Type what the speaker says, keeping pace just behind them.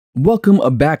Welcome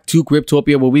back to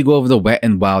Cryptopia, where we go over the wet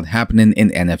and wild happening in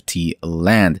NFT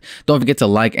land. Don't forget to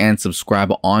like and subscribe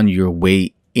on your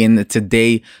way in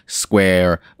today,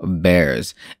 Square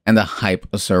Bears and the hype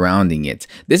surrounding it.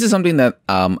 This is something that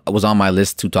was on my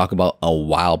list to talk about a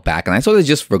while back, and I sort of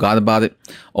just forgot about it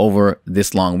over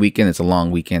this long weekend. It's a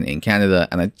long weekend in Canada,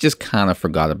 and I just kind of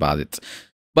forgot about it.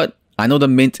 But I know the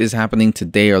mint is happening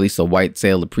today, or at least the white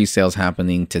sale, the pre-sale is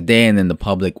happening today, and then the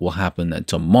public will happen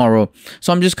tomorrow.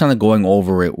 So I'm just kind of going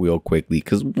over it real quickly,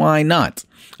 because why not?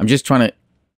 I'm just trying to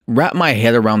wrap my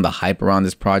head around the hype around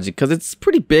this project, because it's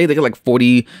pretty big. They got like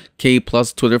 40K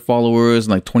plus Twitter followers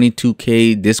and like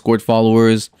 22K Discord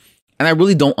followers. And I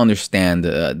really don't understand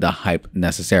the hype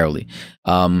necessarily.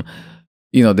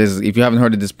 You know, if you haven't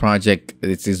heard of this project,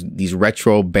 it's these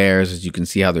retro bears. As you can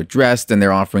see how they're dressed, and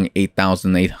they're offering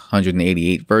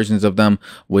 8,888 versions of them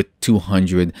with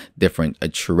 200 different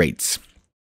traits.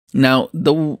 Now,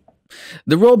 the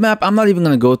roadmap, I'm not even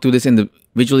going to go through this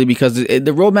individually, because the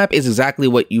roadmap is exactly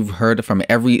what you've heard from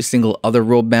every single other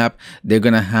roadmap. They're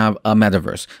going to have a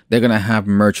metaverse. They're going to have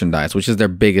merchandise, which is their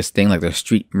biggest thing, like their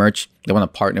street merch. They want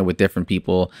to partner with different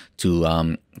people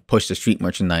to push the street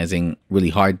merchandising really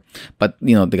hard. But,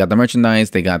 you know, they got the merchandise,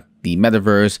 they got the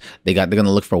metaverse, they're going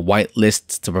to look for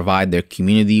whitelists to provide their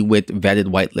community with vetted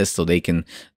whitelists, so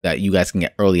that you guys can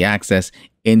get early access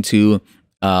into.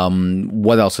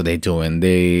 What else are they doing?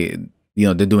 They're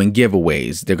doing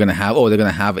giveaways. They're gonna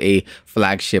have a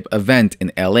flagship event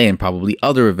in LA, and probably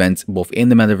other events both in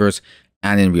the metaverse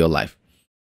and in real life.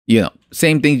 You know,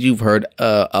 same things you've heard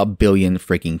a billion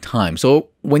freaking times. So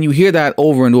when you hear that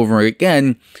over and over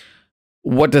again,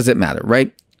 what does it matter,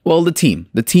 right? Well, the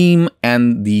team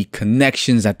and the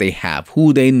connections that they have,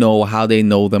 who they know, how they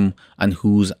know them, and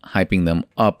who's hyping them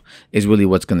up is really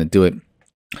what's gonna do it.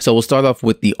 So we'll start off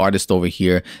with the artist over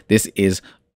here. This is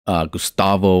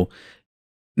Gustavo.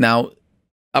 Now,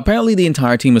 apparently the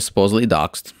entire team is supposedly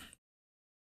doxxed.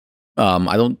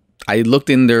 I looked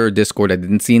in their Discord. I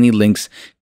didn't see any links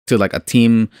to like a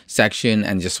team section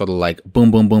and just sort of like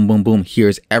boom, boom, boom, boom, boom.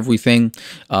 Here's everything.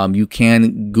 You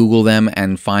can Google them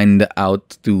and find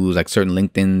out through like certain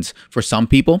LinkedIn's for some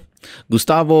people.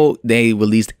 Gustavo, they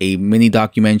released a mini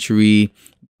documentary.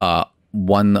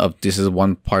 This is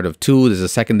one part of two. There's a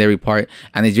secondary part,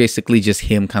 and it's basically just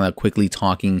him kind of quickly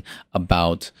talking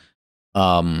about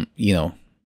him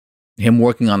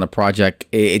working on the project.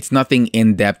 It's nothing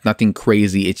in depth, nothing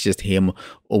crazy. It's just him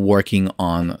working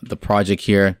on the project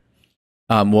here.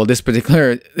 Well, this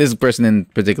person in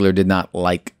particular did not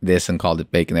like this and called it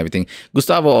fake and everything.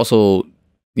 Gustavo also,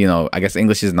 I guess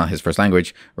English is not his first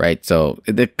language, right? So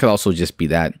it could also just be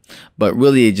that. But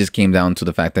really, it just came down to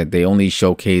the fact that they only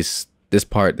showcase this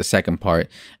part, the second part,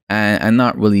 and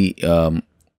not really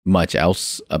much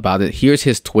else about it. Here's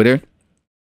his Twitter.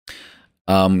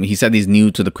 He said he's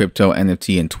new to the crypto,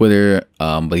 NFT, and Twitter,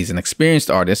 but he's an experienced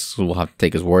artist, so we'll have to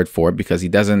take his word for it, because he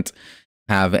doesn't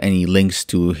have any links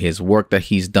to his work that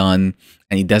he's done,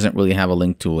 and he doesn't really have a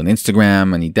link to an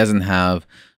Instagram, and he doesn't have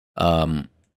a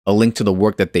link to the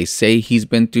work that they say he's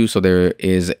been through. So there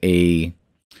is a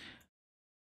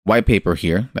white paper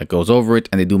here that goes over it,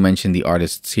 and they do mention the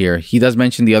artists here. He does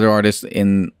mention the other artists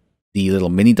in the little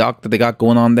mini doc that they got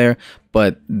going on there,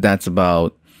 but that's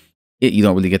about it. You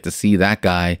don't really get to see that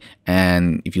guy,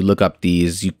 and if you look up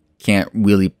these, you can't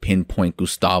really pinpoint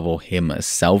Gustavo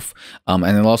himself. And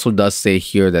it also does say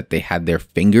here that they had their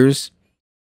fingers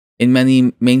in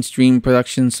many mainstream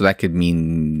productions, so that could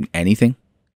mean anything.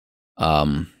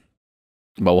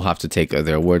 But we'll have to take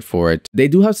their word for it. They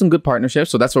do have some good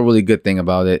partnerships, so that's a really good thing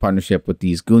about it. Partnership with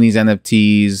these Goonies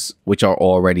NFTs, which are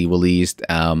already released.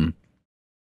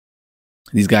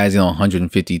 These guys,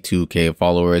 152K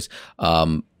followers.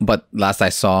 But last I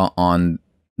saw on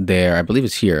there, I believe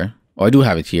it's here, or I do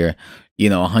have it here,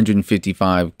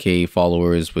 155K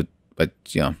followers, but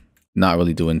not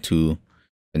really doing too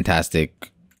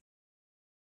fantastic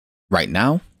right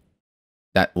now.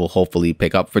 That will hopefully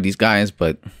pick up for these guys,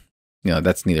 but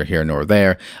that's neither here nor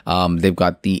there. They've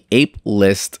got the ape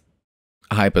list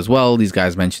hype as well. These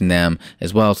guys mentioned them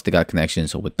as well, so they got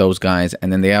connections with those guys.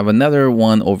 And then they have another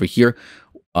one over here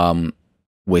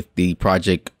with the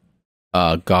project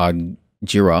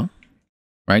Godjira,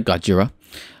 right? Godjira,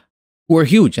 who are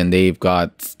huge, and they've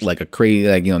got like a crazy,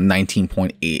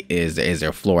 19.8 is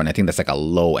their floor, and I think that's like a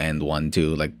low end one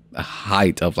too, like a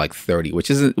height of like 30, which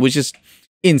is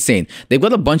insane. They've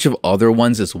got a bunch of other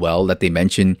ones as well that they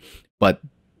mentioned, but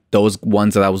those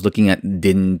ones that I was looking at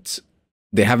didn't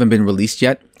they haven't been released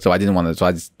yet, so I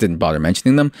just didn't bother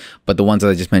mentioning them. But the ones that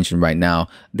I just mentioned right now,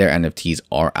 their NFTs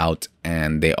are out,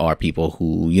 and they are people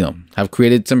who, you know, have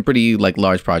created some pretty like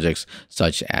large projects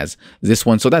such as this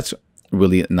one. So that's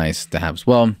really nice to have as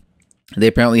well. They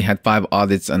apparently had 5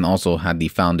 audits and also had the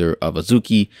founder of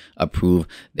Azuki approve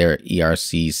their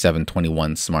ERC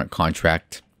 721 smart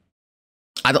contract.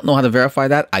 I don't know how to verify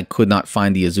that. I could not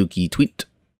find the Azuki tweet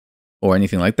or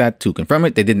anything like that to confirm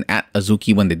it. They didn't at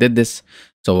Azuki when they did this,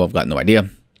 so I've got no idea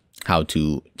how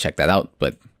to check that out,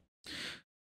 but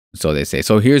so they say.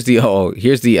 So here's the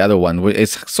other one.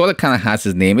 It's sort of kind of has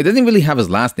his name. It doesn't really have his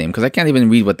last name because I can't even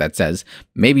read what that says.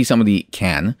 Maybe somebody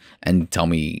can and tell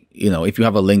me, you know, if you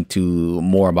have a link to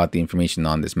more about the information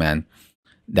on this man,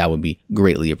 that would be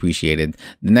greatly appreciated.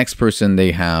 The next person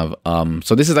they have,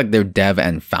 so this is like their dev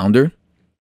and founder,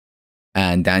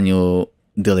 and Daniel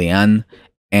Dilian.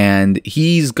 And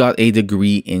he's got a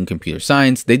degree in computer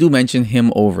science. They do mention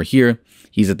him over here.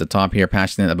 He's at the top here,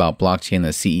 passionate about blockchain,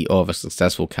 as CEO of a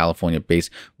successful California-based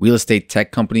real estate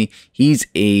tech company. He's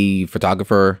a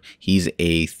photographer. He's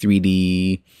a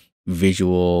 3D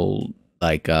visual,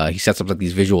 like he sets up like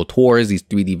these visual tours, these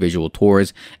 3D visual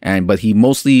tours. But he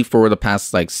mostly for the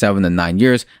past like 7 to 9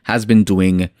 years has been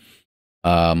doing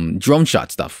drone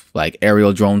shot stuff, like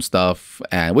aerial drone stuff,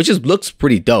 and which looks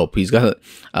pretty dope. He's got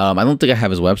I don't think I have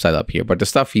his website up here, but the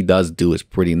stuff he does do is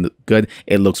pretty good.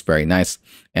 It looks very nice.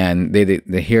 And they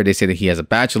say that he has a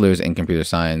bachelor's in computer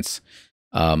science,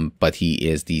 but he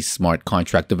is the smart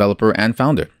contract developer and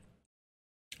founder,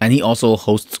 and he also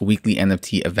hosts weekly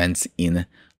NFT events in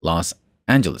Los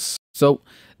Angeles. So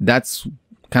that's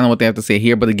kind of what they have to say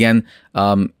here. But again,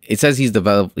 it says he's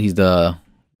the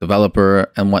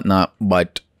developer and whatnot,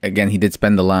 but again, he did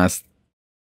spend the last,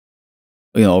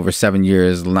 you know, over 7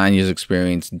 years, 9 years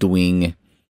experience doing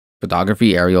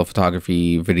photography, aerial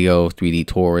photography, video, 3D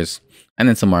tours, and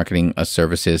then some marketing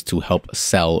services to help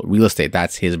sell real estate.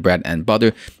 That's his bread and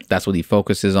butter. That's what he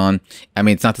focuses on. I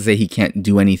mean, it's not to say he can't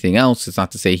do anything else. It's not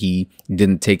to say he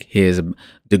didn't take his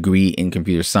degree in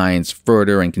computer science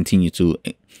further and continue to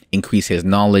increase his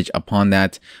knowledge upon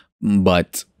that.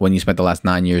 But when you spent the last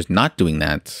 9 years not doing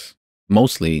that,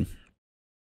 mostly,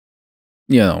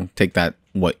 you know, take that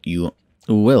what you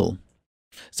will.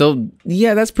 So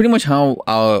yeah, that's pretty much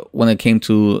how when it came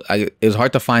to, it was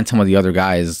hard to find some of the other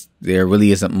guys. There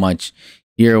really isn't much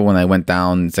here. When I went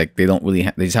down, it's like they don't really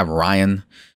they just have Ryan,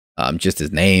 just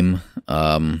his name.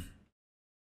 Same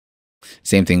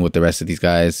thing with the rest of these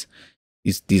guys.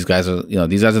 These guys are, you know,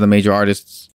 these guys are the major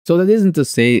artists. So that isn't to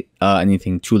say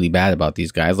anything truly bad about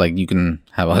these guys. Like, you can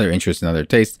have other interests and other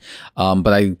tastes.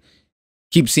 But I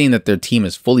keep seeing that their team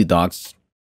is fully doxed.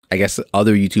 I guess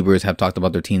other YouTubers have talked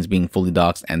about their teams being fully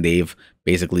doxed, and they've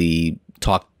basically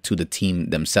talked to the team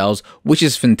themselves, which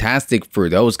is fantastic for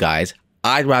those guys.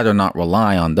 I'd rather not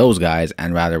rely on those guys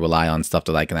and rather rely on stuff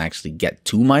that I can actually get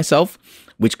to myself,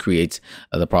 which creates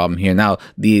the problem here. Now,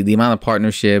 the amount of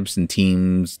partnerships and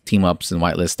team ups and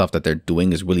whitelist stuff that they're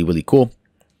doing is really, really cool.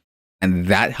 And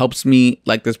that helps me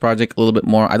like this project a little bit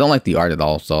more. I don't like the art at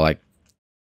all, so like,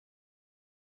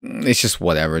 it's just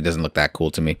whatever. It doesn't look that cool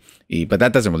to me, but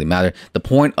that doesn't really matter. The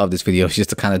point of this video is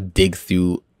just to kind of dig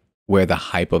through where the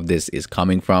hype of this is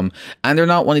coming from. And they're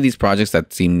not one of these projects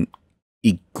that seem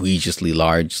egregiously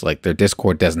large. Like, their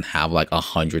Discord doesn't have like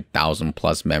 100,000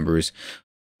 plus members,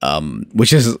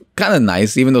 which is kind of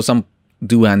nice, even though some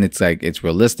do, and it's like, it's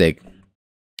realistic.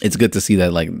 It's good to see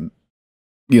that, like,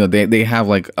 you know, they have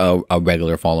like a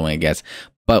regular following, I guess.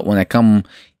 But when I come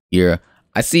here,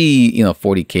 I see, you know,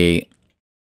 40K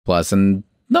plus and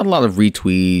not a lot of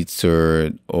retweets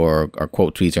or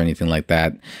quote tweets or anything like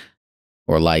that,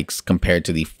 or likes compared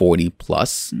to the 40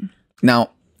 plus.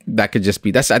 Now, that could just be,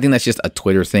 I think that's just a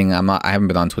Twitter thing. I haven't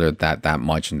been on Twitter that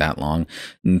much and that long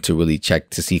to really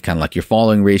check to see kind of like your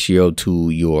following ratio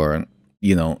to your,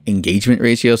 you know, engagement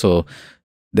ratio. So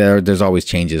there's always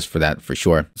changes for that, for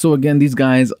sure. So again, these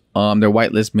guys, their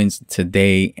whitelist mints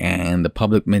today and the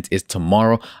public mint is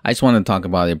tomorrow. I just want to talk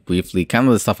about it briefly. Kind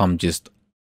of the stuff I'm just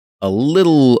a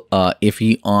little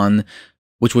iffy on,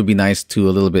 which would be nice to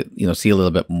a little bit, you know, see a little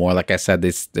bit more. Like I said,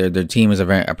 their team is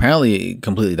apparently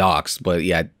completely doxed, but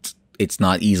yeah, it's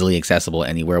not easily accessible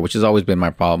anywhere, which has always been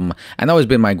my problem and always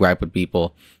been my gripe with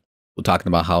people talking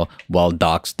about how well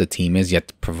doxed the team is, yet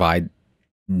to provide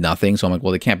nothing. So I'm like,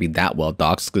 well, it can't be that well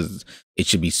doxed because it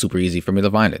should be super easy for me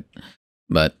to find it.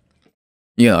 But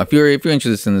you know, if you're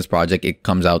interested in this project, it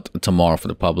comes out tomorrow for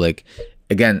the public.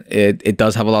 Again, it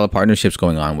does have a lot of partnerships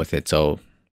going on with it. So,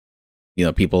 you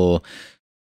know, people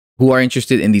who are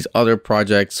interested in these other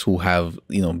projects who have,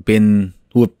 you know,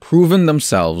 who have proven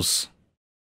themselves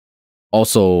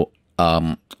also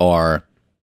are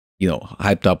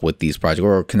hyped up with these projects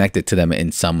or connected to them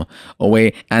in some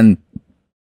way. And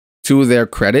to their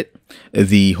credit,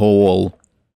 the whole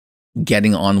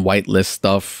getting on whitelist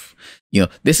stuff,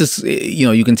 this is,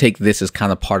 you can take this as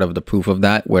kind of part of the proof of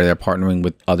that, where they're partnering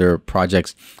with other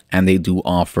projects and they do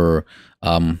offer,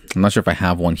 I'm not sure if I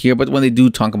have one here, but when they do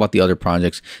talk about the other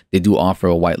projects, they do offer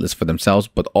a whitelist for themselves,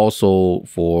 but also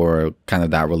for kind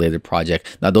of that related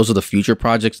project. Now, those are the future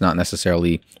projects, not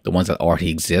necessarily the ones that already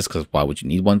exist, because why would you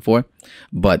need one for?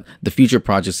 But the future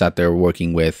projects that they're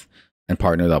working with and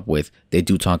partnered up with, they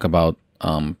do talk about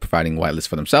providing whitelists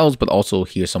for themselves, but also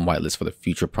here's some whitelists for the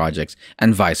future projects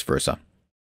and vice versa.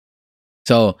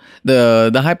 So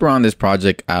the hype around this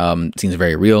project seems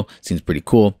very real, seems pretty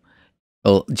cool.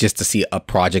 Well, just to see a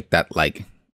project that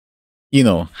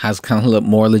has kind of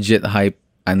more legit hype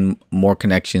and more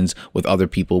connections with other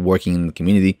people working in the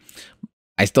community.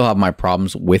 I still have my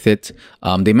problems with it.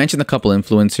 They mentioned a couple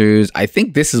influencers. I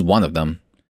think this is one of them.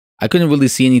 I couldn't really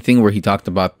see anything where he talked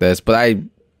about this, but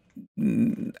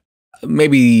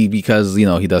maybe because,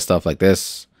 he does stuff like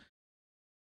this.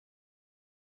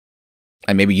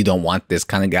 And maybe you don't want this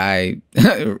kind of guy,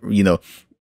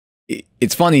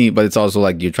 it's funny, but it's also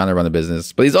like you're trying to run a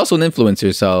business, but he's also an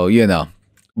influencer. So,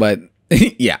 but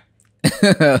yeah,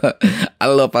 I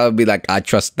don't know if I would be like, I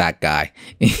trust that guy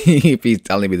if he's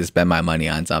telling me to spend my money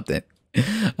on something.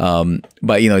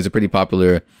 But he's a pretty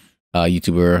popular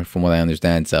YouTuber from what I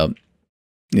understand. So,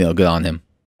 good on him.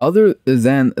 Other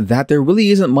than that, there really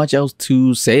isn't much else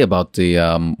to say about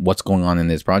the what's going on in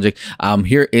this project.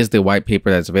 Here is the white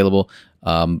paper that's available.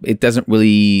 It doesn't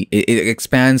really, it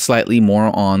expands slightly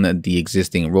more on the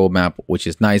existing roadmap, which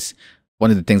is nice. One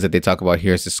of the things that they talk about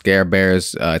here is the Square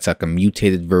Bears. It's like a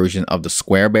mutated version of the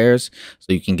Square Bears.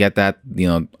 So you can get that,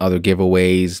 other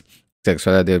giveaways,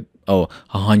 etc.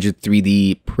 100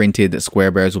 3D printed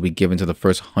Square Bears will be given to the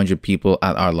first 100 people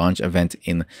at our launch event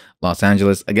in Los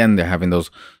Angeles. Again, they're having those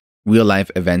real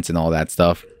life events and all that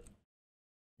stuff.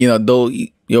 Though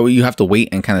you have to wait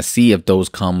and kind of see if those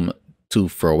come to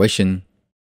fruition.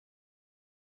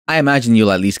 I imagine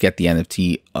you'll at least get the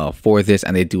NFT for this,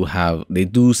 and they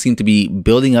do seem to be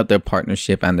building up their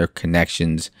partnership and their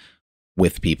connections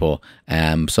with people.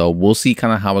 So we'll see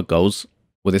kind of how it goes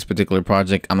with this particular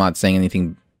project. I'm not saying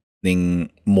anything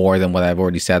more than what I've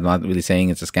already said. I'm not really saying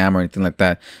it's a scam or anything like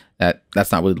that.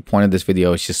 That's not really the point of this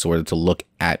video. It's just sort of to look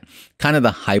at kind of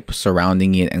the hype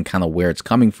surrounding it and kind of where it's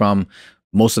coming from.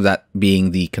 Most of that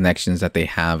being the connections that they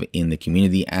have in the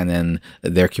community and then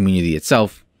their community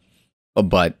itself.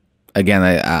 But again,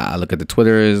 I look at the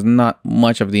Twitter, is not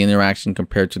much of the interaction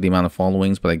compared to the amount of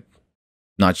followings, but I'm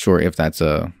not sure if that's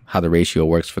how the ratio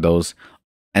works for those.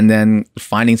 And then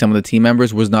finding some of the team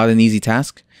members was not an easy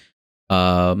task.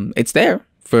 It's there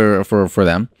for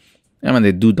them. I mean,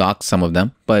 they do dock some of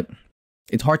them, but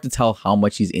it's hard to tell how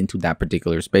much he's into that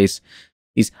particular space.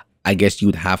 I guess you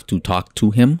would have to talk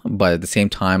to him, but at the same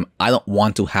time, I don't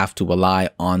want to have to rely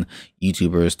on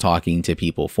YouTubers talking to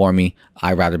people for me.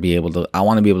 I want to be able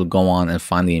to go on and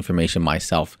find the information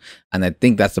myself. And I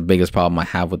think that's the biggest problem I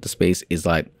have with the space is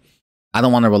like, I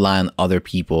don't want to rely on other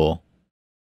people,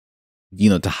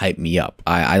 to hype me up.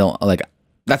 I don't like,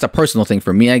 that's a personal thing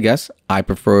for me, I guess. I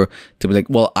prefer to be like,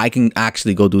 well, I can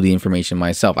actually go do the information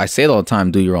myself. I say it all the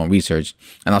time, do your own research.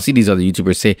 And I'll see these other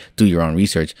YouTubers say, do your own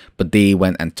research. But they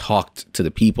went and talked to the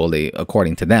people,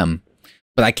 according to them.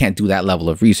 But I can't do that level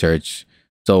of research.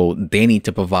 So they need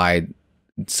to provide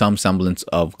some semblance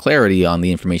of clarity on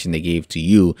the information they gave to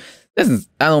you. I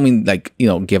don't mean like,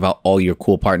 give out all your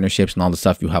cool partnerships and all the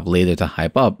stuff you have later to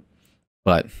hype up.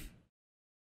 But,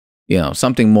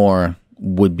 something more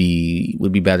would be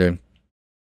better.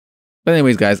 But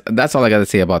anyways, guys, that's all I got to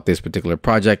say about this particular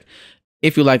project.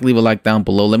 If you like, leave a like down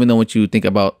below. Let me know what you think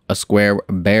about a Square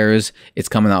Bears. It's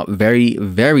coming out very,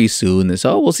 very soon.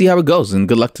 So we'll see how it goes. And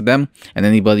good luck to them and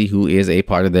anybody who is a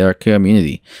part of their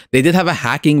community. They did have a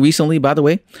hacking recently, by the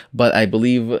way, but I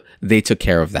believe they took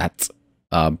care of that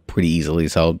pretty easily.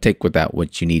 So take with that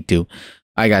what you need to. All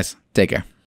right, guys, take care.